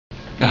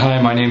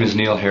Hi, my name is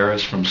Neil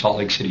Harris from Salt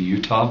Lake City,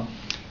 Utah,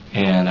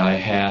 and I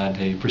had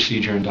a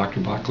procedure in Dr.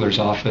 Wachler's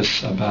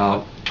office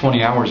about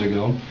 20 hours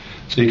ago.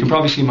 So you can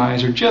probably see my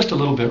eyes are just a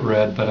little bit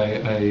red, but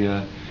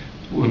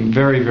I'm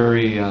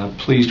very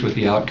pleased with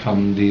the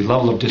outcome. The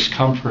level of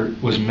discomfort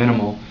was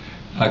minimal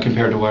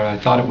compared to what I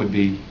thought it would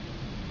be.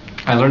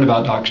 I learned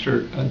about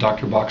Dr.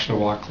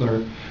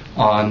 Wachler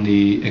on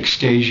the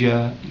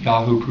Ectasia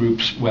Yahoo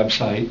Group's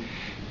website,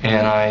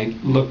 and I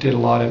did a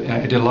lot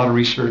of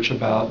research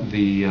about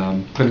the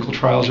clinical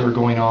trials that are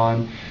going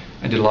on.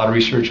 I did a lot of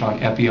research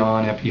on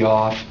epi-on,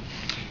 epi-off,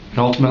 and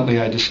ultimately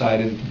I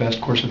decided the best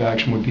course of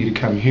action would be to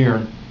come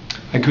here.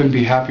 I couldn't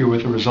be happier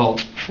with the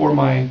results. For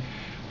my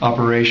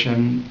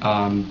operation,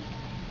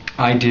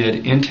 I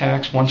did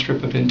Intacs, one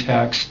strip of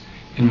Intacs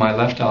in my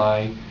left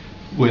eye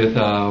with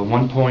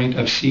 1 point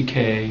of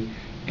CK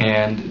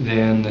and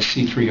then the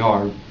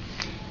C3R.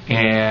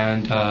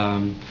 And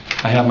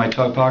I have my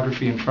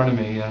topography in front of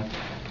me. I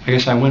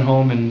guess I went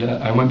home and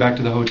I went back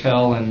to the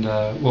hotel and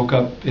woke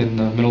up in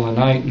the middle of the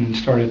night and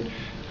started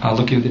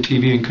looking at the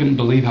TV and couldn't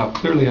believe how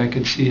clearly I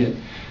could see it.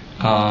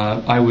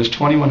 I was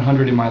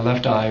 2100 in my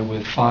left eye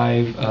with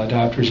 5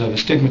 diopters of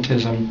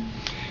astigmatism,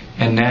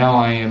 and now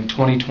I am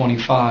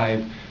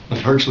 20/25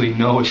 with virtually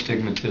no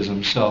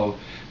astigmatism. So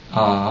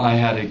I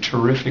had a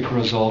terrific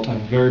result.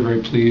 I'm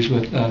very pleased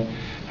with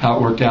how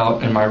it worked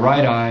out. In my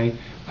right eye,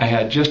 I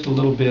had just a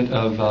little bit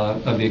of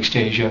the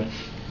ectasia,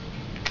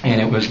 and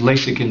it was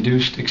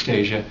LASIK-induced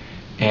ectasia,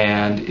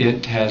 and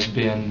it has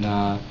been,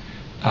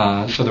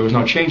 so there was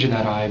no change in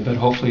that eye, but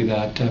hopefully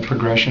that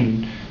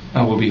progression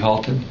will be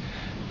halted.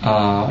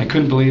 I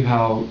couldn't believe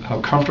how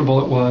comfortable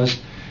it was.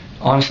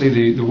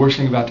 Honestly, the worst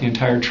thing about the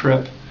entire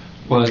trip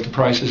was the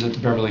prices at the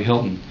Beverly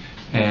Hilton.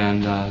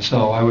 And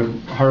so I would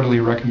heartily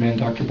recommend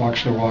Dr.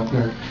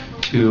 Wachler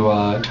to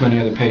any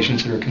other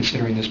patients that are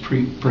considering this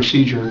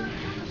procedure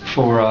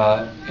for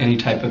any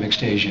type of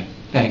ectasia.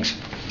 Thanks.